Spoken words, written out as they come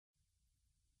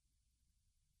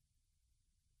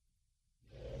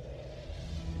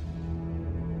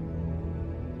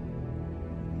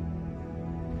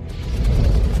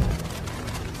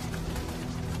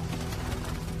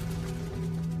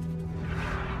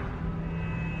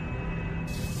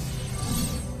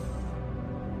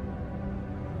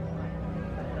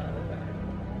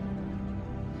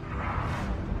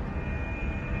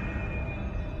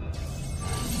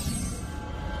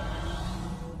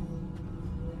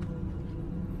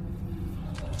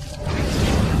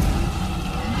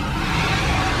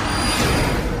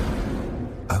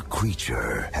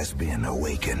creature has been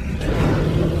awakened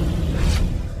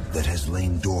that has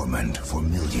lain dormant for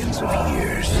millions of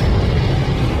years.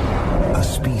 A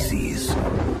species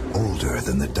older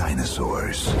than the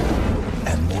dinosaurs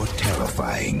and more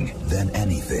terrifying than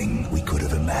anything we could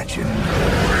have imagined.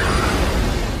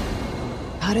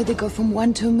 How did they go from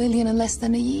 1 to a million in less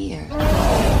than a year?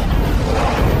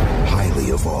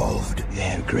 Highly evolved. They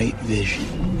have great vision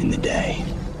in the day.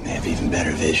 They have even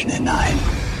better vision at night.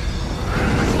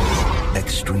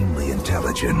 Extremely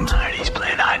intelligent. He's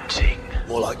playing hide and seek.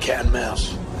 More like cat and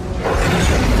mouse.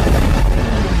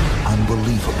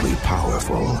 Unbelievably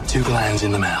powerful. 2 glands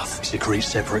in the mouth secrete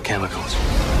separate chemicals.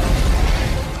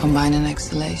 Combine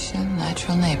exhalation,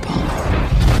 nitrile napalm.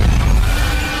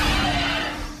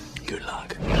 Good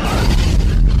luck.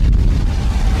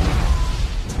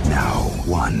 Now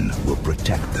one will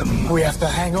protect them. We have to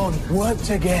hang on, work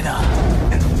together.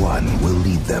 And one will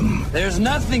lead them. There's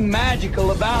nothing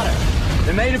magical about it.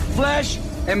 They're made of flesh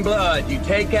and blood. You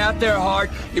take out their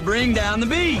heart, you bring down the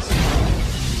beast.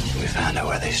 We found out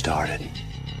where they started.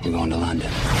 We're going to London.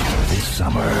 This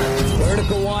summer,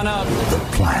 Vertical one up. the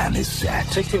plan is set.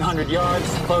 1,600 yards,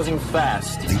 closing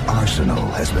fast. The arsenal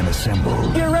has been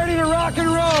assembled. Get ready to rock and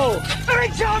roll!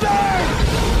 Each other!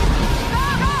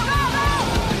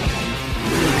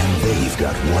 And they've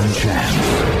got one chance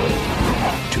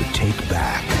to take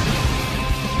back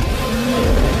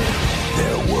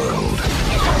their world.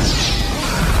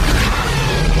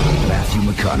 Matthew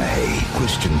McConaughey,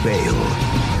 Christian Bale.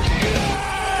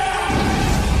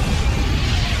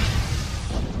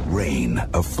 Reign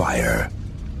of Fire.